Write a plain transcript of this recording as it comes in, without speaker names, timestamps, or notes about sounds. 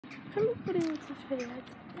Everybody wants this video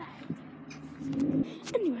today.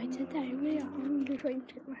 Anyway, today we are just waiting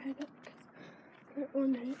to get my hair done.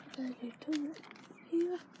 On the toilet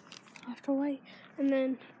here. I have to wait, and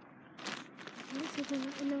then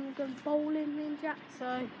we're going bowling in Jack. So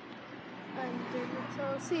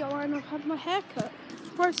I'll see you when I've had my haircut.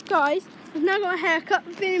 Right, guys, I've now got a haircut.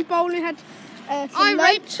 I've been in bowling, had some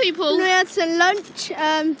lunch. People. We had some lunch.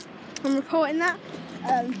 I'm reporting that.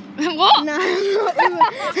 What? No,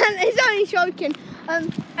 it's only joking.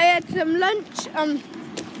 I had some lunch.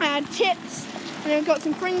 I had chips, and I got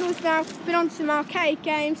some Pringles now. Been on some arcade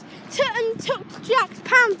games. Took Jack's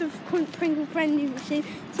pound of Pringle vending machine.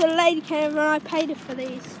 So the lady came over and I paid her for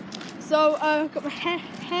these. So I got my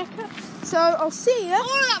haircut. So I'll see you. All of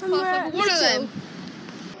that perfect, one of them.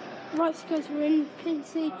 Right, so guys, we're in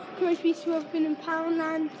PC. Most people have been in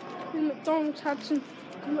Poundland. In McDonald's had some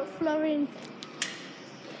McFlurry and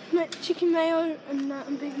chicken mayo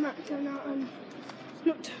and Big Mac and that. And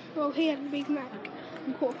well, he had a Big Mac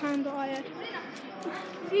and quarter pounder I had.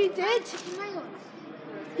 You did?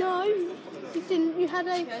 No, you didn't. You had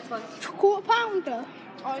a quarter pounder.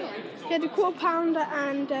 Oh yeah. You had a quarter pounder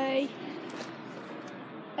and a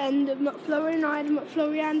McFlurry, and I had a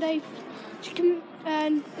McFlurry and a chicken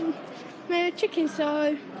and mayo chicken.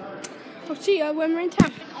 So I'll see you when we're in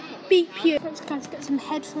town. Beep you. Let's guys get some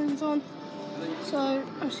headphones on. So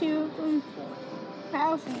I'll see you on the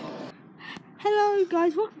house. Hello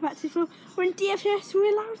guys, welcome back to this vlog. We're in DFS,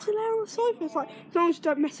 we're allowed to lay on the sofa. It's like, as long as you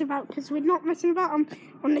don't mess about, because we're not messing about. I'm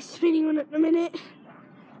on this spinning one at the minute.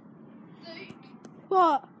 Luke,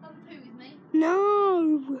 What? have a poo with me.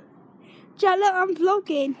 No. Jack, look, I'm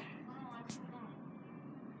vlogging.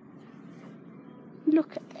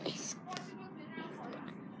 Look at this.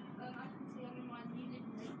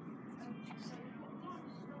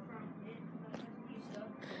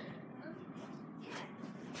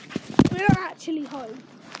 We're not actually home,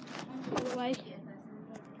 by the way.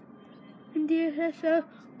 In DFS, so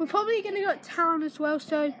we're probably going to go to town as well.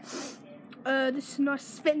 So this is a nice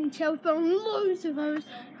spinning chair. We've got loads of those,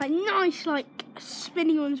 like nice, like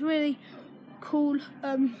spinning ones, really cool.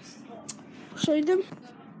 I'll show you them.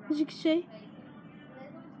 As you can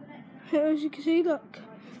see, look,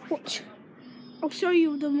 watch. I'll show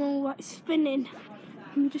you them all like spinning.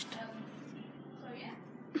 I'm just.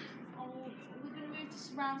 We're going to move to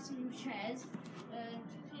surround some chairs.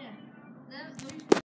 Yeah.